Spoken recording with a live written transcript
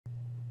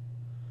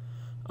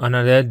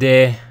Another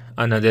day,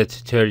 another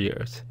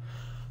tutorials.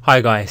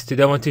 Hi guys,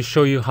 today I want to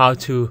show you how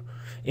to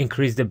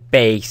increase the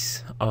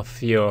bass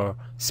of your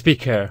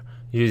speaker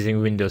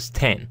using Windows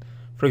 10.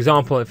 For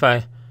example, if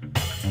I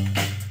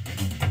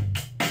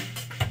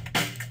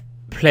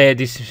play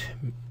this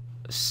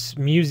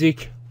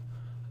music,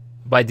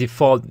 by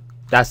default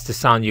that's the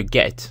sound you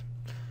get.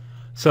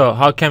 So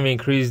how can we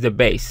increase the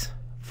bass?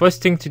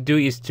 First thing to do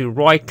is to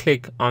right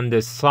click on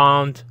the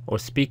sound or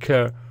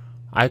speaker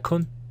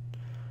icon,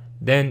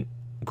 then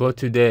go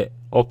to the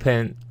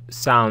open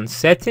sound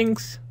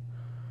settings.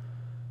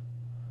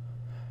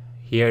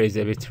 Here is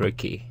a bit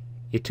tricky.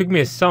 It took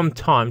me some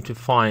time to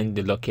find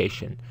the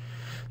location.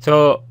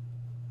 So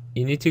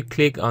you need to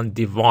click on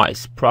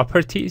device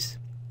properties.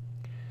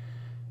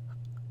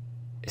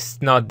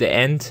 It's not the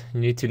end. You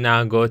need to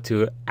now go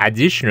to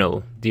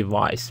additional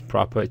device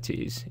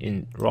properties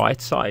in right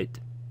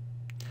side.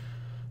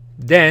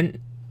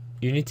 Then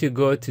you need to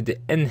go to the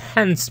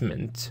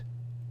enhancement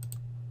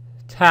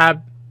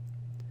tab.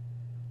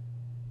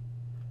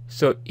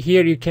 So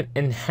here you can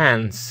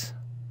enhance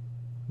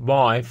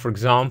by, for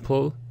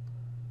example,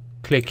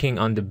 clicking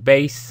on the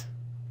bass,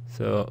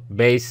 so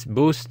bass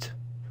boost,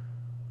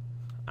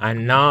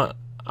 and now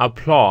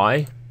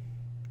apply.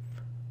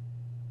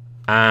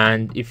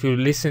 And if you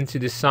listen to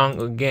the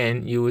song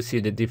again, you will see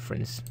the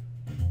difference.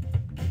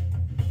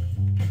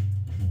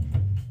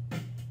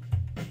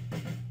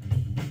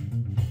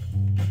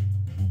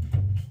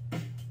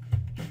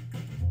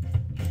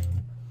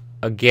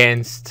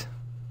 Against,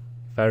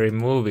 if I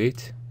remove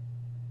it,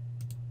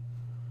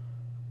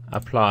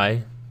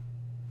 apply,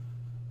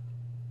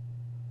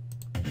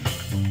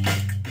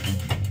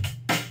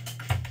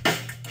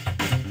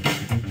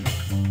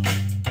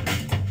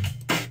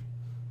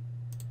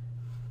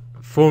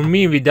 for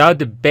me without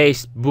the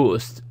bass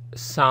boost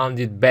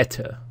sounded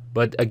better,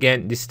 but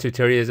again this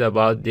tutorial is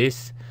about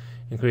this,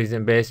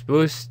 increasing bass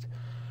boost.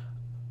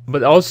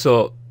 But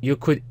also you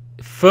could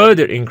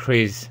further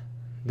increase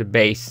the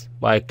bass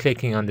by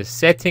clicking on the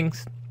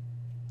settings,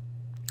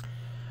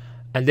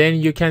 and then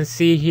you can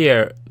see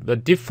here the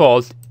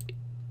default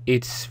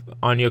it's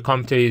on your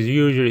computer is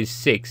usually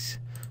 6.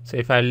 So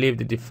if I leave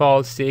the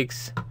default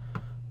 6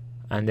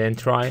 and then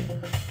try,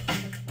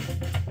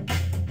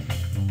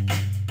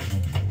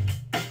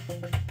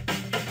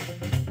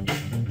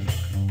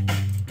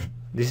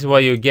 this is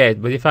what you get.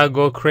 But if I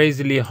go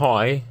crazily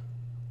high,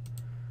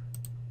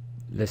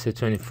 let's say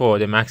 24,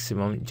 the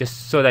maximum,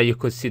 just so that you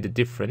could see the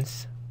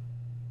difference.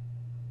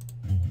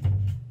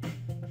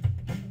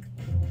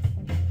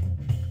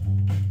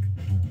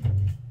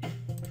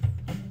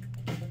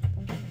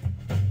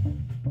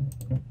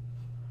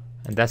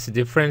 And that's the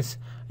difference.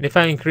 And if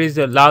I increase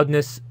the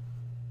loudness,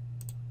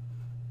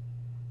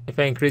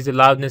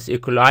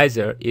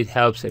 equalizer, it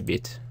helps a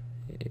bit.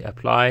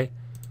 Apply.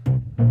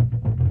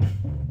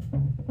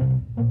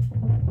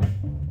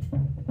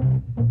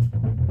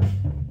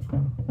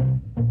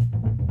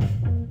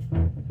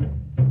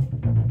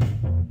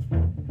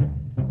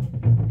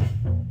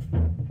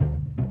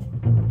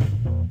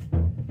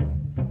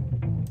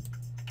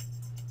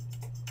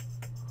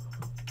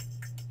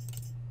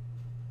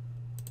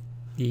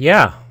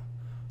 Yeah.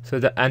 So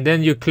that, and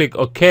then you click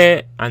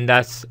OK, and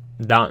that's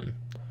done.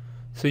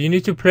 So you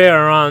need to play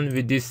around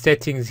with these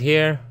settings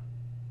here.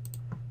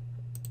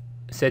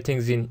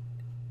 Settings in.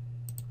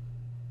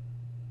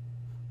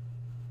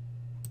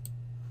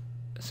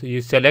 So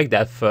you select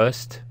that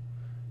first.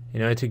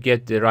 In order to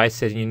get the right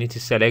setting, you need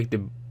to select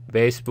the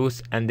bass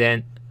boost and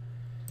then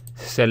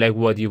select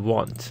what you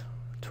want.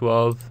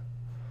 12.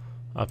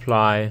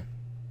 Apply.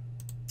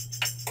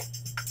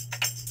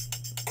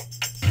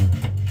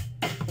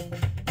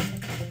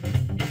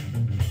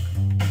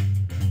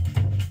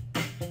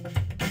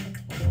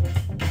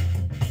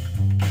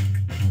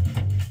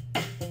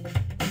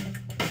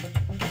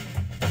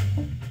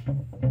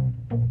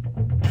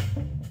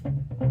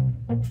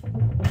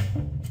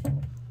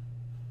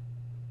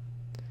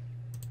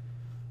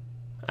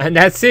 And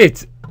that's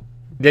it.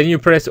 Then you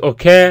press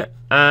OK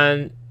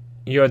and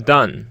you're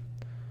done.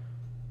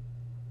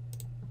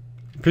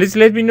 Please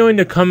let me know in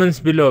the comments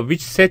below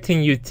which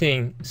setting you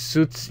think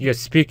suits your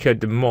speaker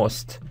the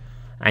most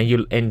and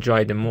you'll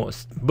enjoy the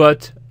most.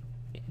 But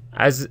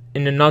as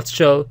in a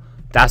nutshell,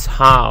 that's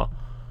how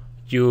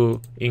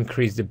you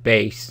increase the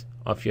bass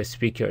of your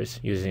speakers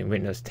using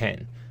Windows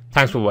 10.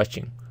 Thanks for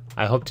watching.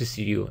 I hope to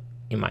see you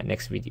in my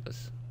next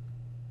videos.